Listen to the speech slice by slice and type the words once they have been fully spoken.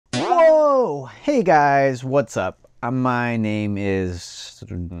Whoa! Hey guys, what's up? My name is... what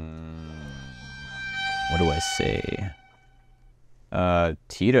do I say?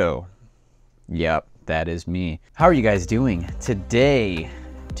 Tito. Yep, that is me. How are you guys doing? Today's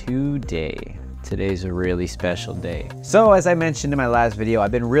a really special day. So as I mentioned in my last video, I've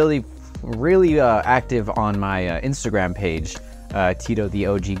been really active on my Instagram page,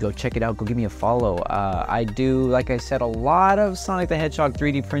 TitoTheOG. Go check it out, go give me a follow. I do, like I said, a lot of Sonic the Hedgehog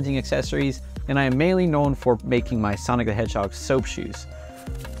 3D printing accessories, and I am mainly known for making my Sonic the Hedgehog soap shoes.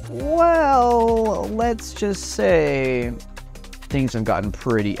 Well, let's just say things have gotten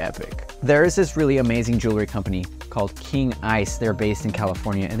pretty epic. There is this really amazing jewelry company called King Ice. They're based in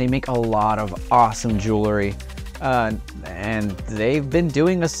California, and they make a lot of awesome jewelry. And they've been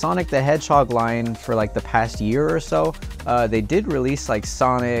doing a Sonic the Hedgehog line for like the past year or so. They did release like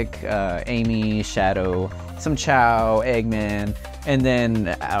Sonic, Amy, Shadow, some Chow, Eggman, and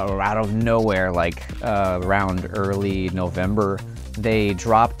then out of nowhere, like around early November, they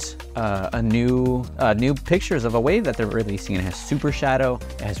dropped new pictures of a wave that they're releasing. It has Super Shadow,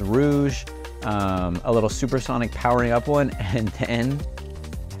 it has Rouge, a little Supersonic powering up one, and then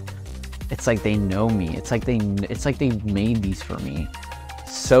it's like they know me. It's like they made these for me.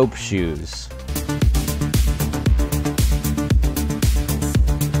 Soap shoes.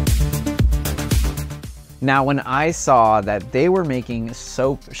 Now, when I saw that they were making a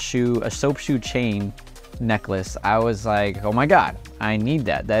soap shoe chain necklace, I was like, oh my god, I need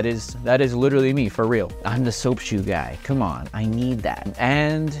that. That is literally me, for real. I'm the soap shoe guy. Come on, I need that.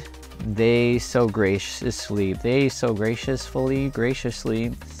 And they so graciously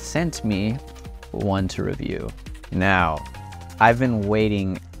sent me one to review. Now, I've been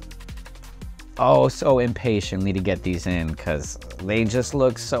waiting so impatiently to get these in because they just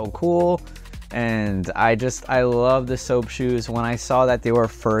look so cool. And I love the soap shoes. When I saw that they were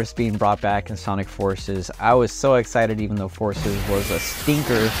first being brought back in Sonic Forces, I was so excited, even though Forces was a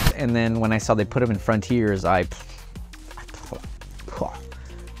stinker. And then when I saw they put them in Frontiers,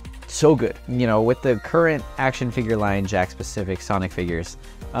 so good. You know, with the current action figure line, Jakks Pacific Sonic figures,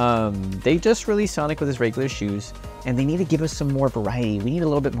 they just released Sonic with his regular shoes, and they need to give us some more variety. We need a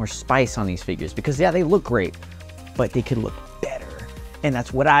little bit more spice on these figures, because yeah, they look great, but they could look better. And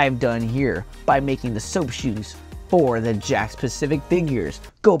that's what I've done here by making the soap shoes for the Jakks Pacific figures.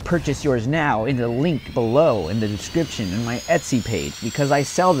 Go purchase yours now in the link below in the description in my Etsy page, because I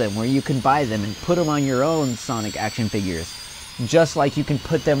sell them where you can buy them and put them on your own Sonic action figures. Just like you can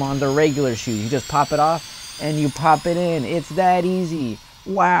put them on the regular shoes. You just pop it off and you pop it in. It's that easy.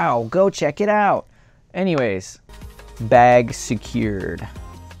 Wow, go check it out. Anyways, bag secured.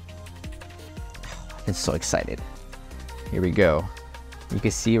 I'm so excited. Here we go. You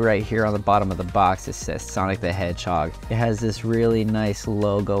can see right here on the bottom of the box, it says Sonic the Hedgehog. It has this really nice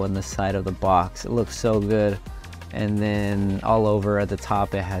logo in the side of the box. It looks so good. And then all over at the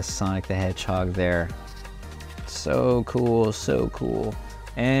top, it has Sonic the Hedgehog there. So cool, so cool.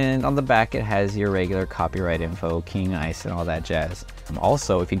 And on the back, it has your regular copyright info, King Ice, and all that jazz.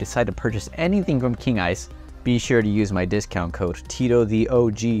 Also, if you decide to purchase anything from King Ice, be sure to use my discount code,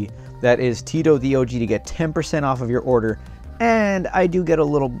 TitoTheOG. That is TitoTheOG to get 10% off of your order. And I do get a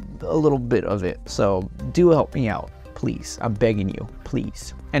little bit of it, so do help me out, please. I'm begging you,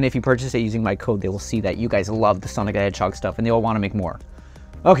 please. And if you purchase it using my code, they will see that you guys love the Sonic the Hedgehog stuff, and they will want to make more.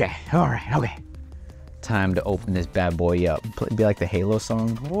 Okay, all right, okay. Time to open this bad boy up. Be like the Halo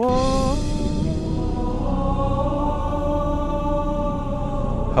song. Whoa.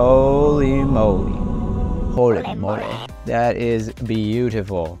 Holy moly. Holy moly. That is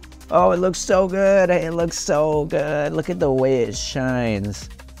beautiful. Oh, it looks so good. It looks so good. Look at the way it shines.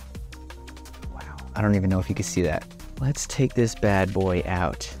 Wow. I don't even know if you can see that. Let's take this bad boy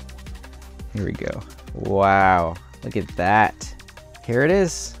out. Here we go. Wow. Look at that. Here it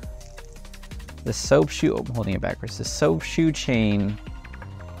is. The soap shoe. I'm holding it backwards. The soap shoe chain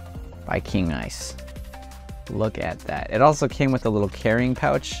by King Ice. Look at that. It also came with a little carrying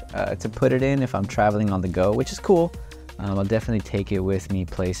pouch to put it in if I'm traveling on the go, which is cool. I'll definitely take it with me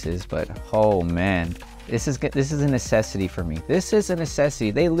places, but oh man, this is a necessity for me. This is a necessity.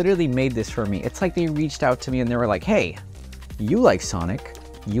 They literally made this for me. It's like they reached out to me and they were like, hey, you like Sonic,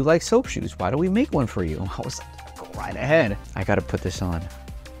 you like soap shoes, why don't we make one for you? I was like, go right ahead. I gotta put this on.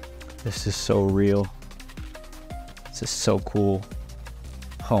 This is so real. This is so cool.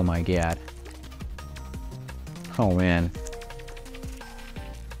 Oh my god. Oh man.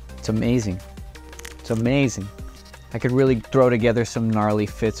 It's amazing. It's amazing. I could really throw together some gnarly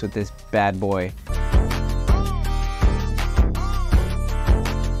fits with this bad boy.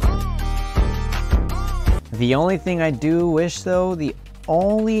 The only thing I do wish though, the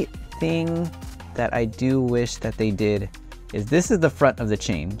only thing that I do wish that they did is this is the front of the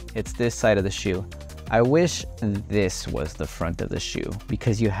chain. It's this side of the shoe. I wish this was the front of the shoe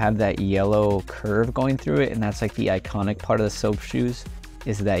because you have that yellow curve going through it, and that's like the iconic part of the soap shoes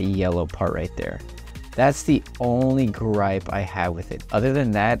is that yellow part right there. That's the only gripe I have with it. Other than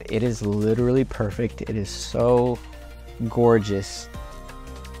that, it is literally perfect. It is so gorgeous.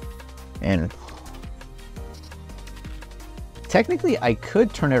 And technically I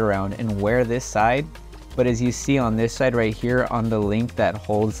could turn it around and wear this side, but as you see on this side right here on the link that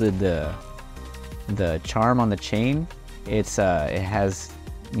holds the charm on the chain, it has,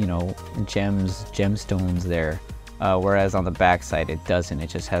 you know, gemstones there, whereas on the back side it doesn't. It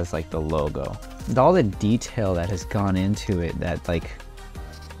just has like the logo. And all the detail that has gone into it that like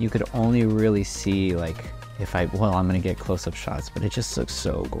you could only really see like if I'm gonna get close-up shots, but it just looks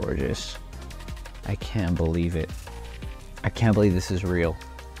so gorgeous. I can't believe it. I can't believe this is real.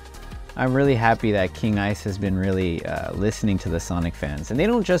 I'm really happy that King Ice has been really listening to the Sonic fans. And they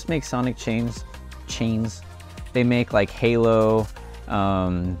don't just make Sonic chains. They make like Halo,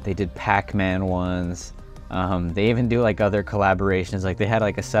 they did Pac-Man ones. They even do like other collaborations. Like they had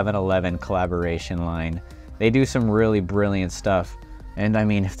like a 7-Eleven collaboration line. They do some really brilliant stuff. And I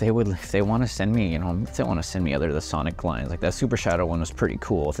mean, if they want to send me, you know, if they want to send me other of the Sonic lines, like that Super Shadow one was pretty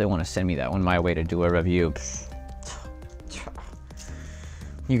cool. If they want to send me that one my way to do a review,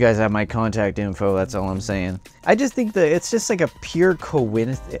 you guys have my contact info, that's all I'm saying. I just think that it's just like a pure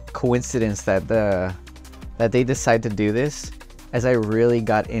coincidence that that they decide to do this, as I really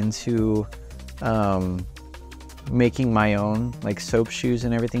got into making my own like soap shoes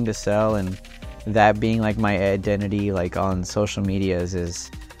and everything to sell, and that being like my identity like on social medias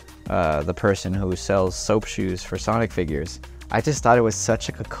is the person who sells soap shoes for Sonic figures. I just thought it was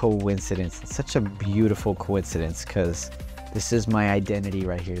such like a coincidence, such a beautiful coincidence, because this is my identity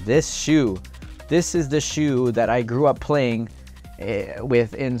right here. This is the shoe that I grew up playing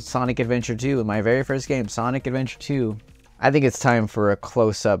with in Sonic Adventure 2, in my very first game, Sonic Adventure 2. I think it's time for a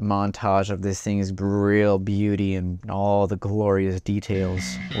close-up montage of this thing's real beauty and all the glorious details.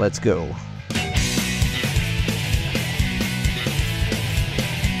 Let's go.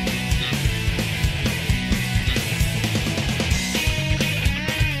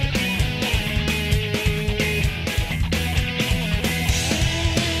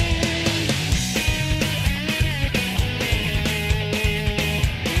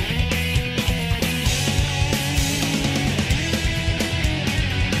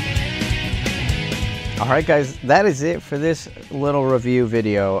 Alright guys, that is it for this little review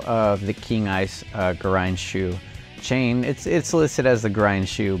video of the King Ice grind shoe chain. It's listed as the grind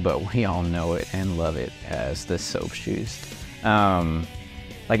shoe, but we all know it and love it as the soap shoes.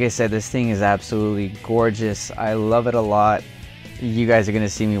 Like I said, this thing is absolutely gorgeous. I love it a lot. You guys are going to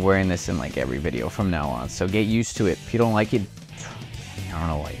see me wearing this in like every video from now on, so get used to it. If you don't like it, I don't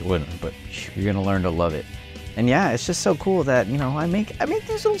know why you wouldn't, but you're going to learn to love it. And yeah, it's just so cool that, you know, I make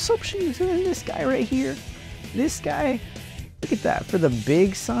these little soap shoes. And this guy right here, this guy, look at that, for the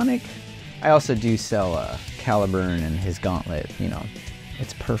big Sonic. I also do sell Caliburn and his gauntlet, you know.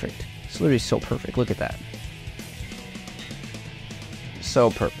 It's perfect. It's literally so perfect. Look at that. So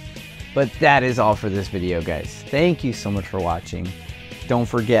perfect. But that is all for this video, guys. Thank you so much for watching. Don't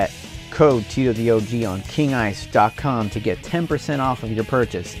forget, code TitoTheOG on kingice.com to get 10% off of your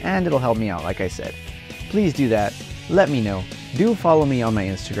purchase, and it'll help me out, like I said. Please do that. Let me know. Do follow me on my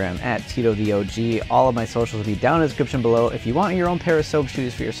Instagram at TitoTheOG. All of my socials will be down in the description below. If you want your own pair of soap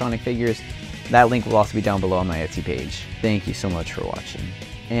shoes for your Sonic figures, that link will also be down below on my Etsy page. Thank you so much for watching.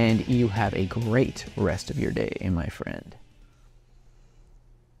 And you have a great rest of your day, my friend.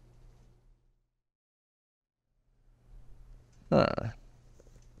 I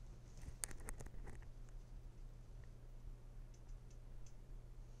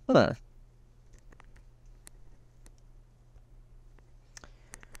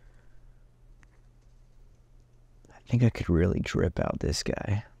think I could really drip out this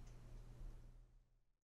guy.